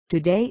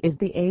Today is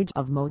the age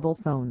of mobile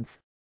phones,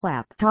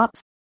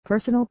 laptops,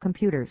 personal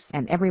computers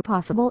and every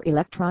possible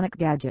electronic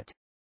gadget.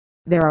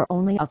 There are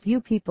only a few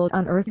people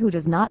on Earth who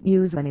does not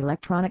use an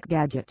electronic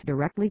gadget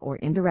directly or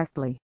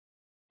indirectly.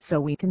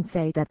 So we can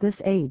say that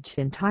this age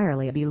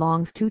entirely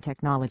belongs to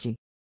technology.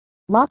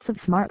 Lots of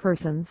smart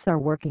persons are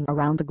working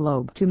around the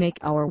globe to make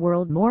our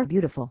world more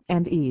beautiful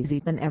and easy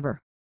than ever.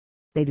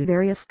 They do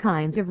various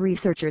kinds of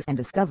researches and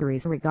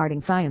discoveries regarding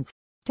science,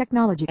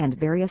 technology and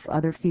various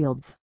other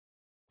fields.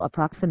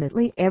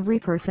 Approximately every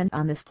person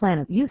on this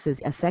planet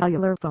uses a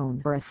cellular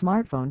phone or a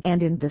smartphone,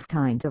 and in this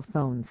kind of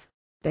phones,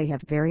 they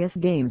have various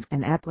games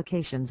and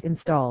applications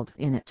installed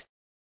in it.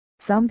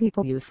 Some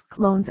people use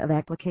clones of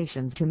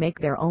applications to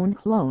make their own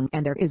clone,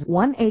 and there is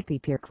one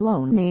app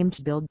clone named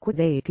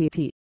BuildQuiz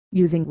app,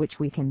 using which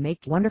we can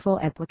make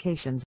wonderful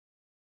applications.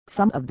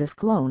 Some of these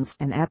clones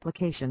and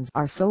applications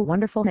are so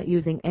wonderful that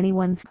using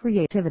anyone's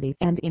creativity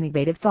and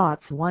innovative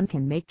thoughts one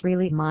can make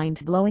really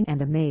mind-blowing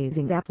and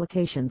amazing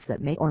applications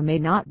that may or may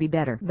not be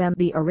better than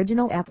the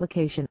original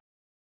application.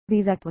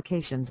 These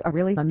applications are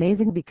really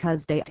amazing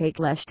because they take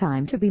less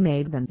time to be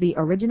made than the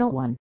original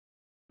one.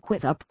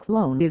 QuizUp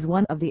Clone is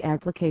one of the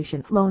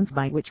application clones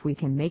by which we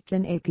can make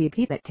an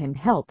app that can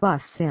help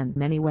us in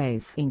many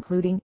ways,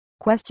 including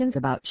questions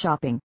about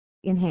shopping,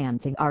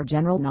 enhancing our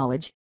general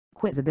knowledge,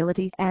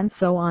 quizability and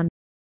so on.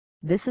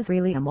 This is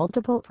really a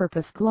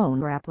multiple-purpose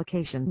clone or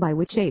application by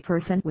which a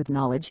person with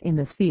knowledge in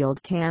this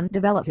field can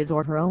develop his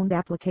or her own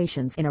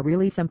applications in a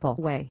really simple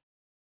way.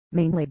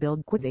 Mainly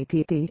BuildQuiz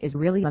app is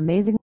really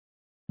amazing.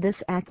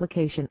 This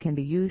application can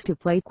be used to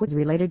play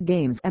quiz-related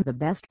games, and the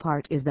best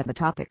part is that the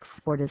topics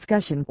for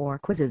discussion or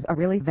quizzes are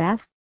really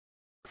vast.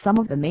 Some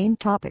of the main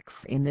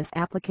topics in this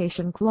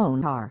application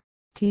clone are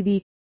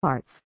TV,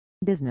 arts,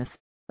 business,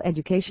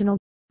 educational,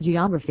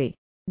 geography,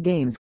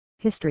 games,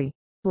 history,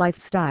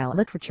 lifestyle,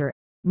 literature,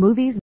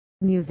 movies,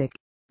 music,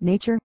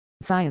 nature,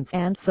 science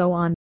and so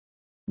on.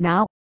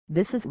 Now,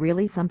 this is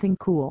really something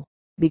cool,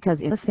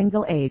 because in a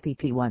single app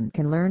one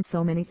can learn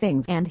so many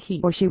things, and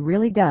he or she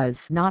really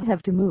does not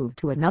have to move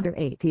to another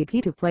app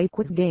to play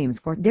quiz games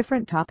for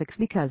different topics,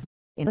 because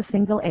in a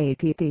single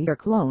app or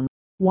clone,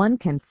 one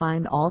can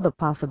find all the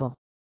possible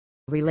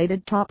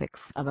related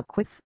topics of a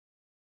quiz.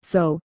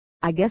 So,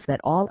 I guess that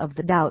all of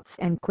the doubts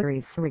and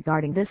queries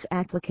regarding this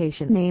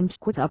application named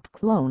QuizUp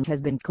Clone has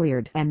been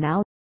cleared, and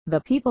now, the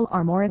people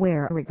are more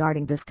aware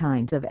regarding this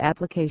kind of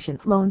application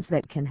clones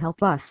that can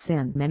help us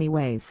in many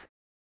ways.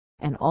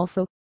 And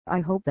also,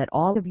 I hope that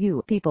all of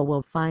you people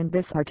will find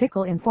this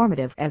article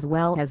informative as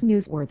well as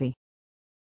newsworthy.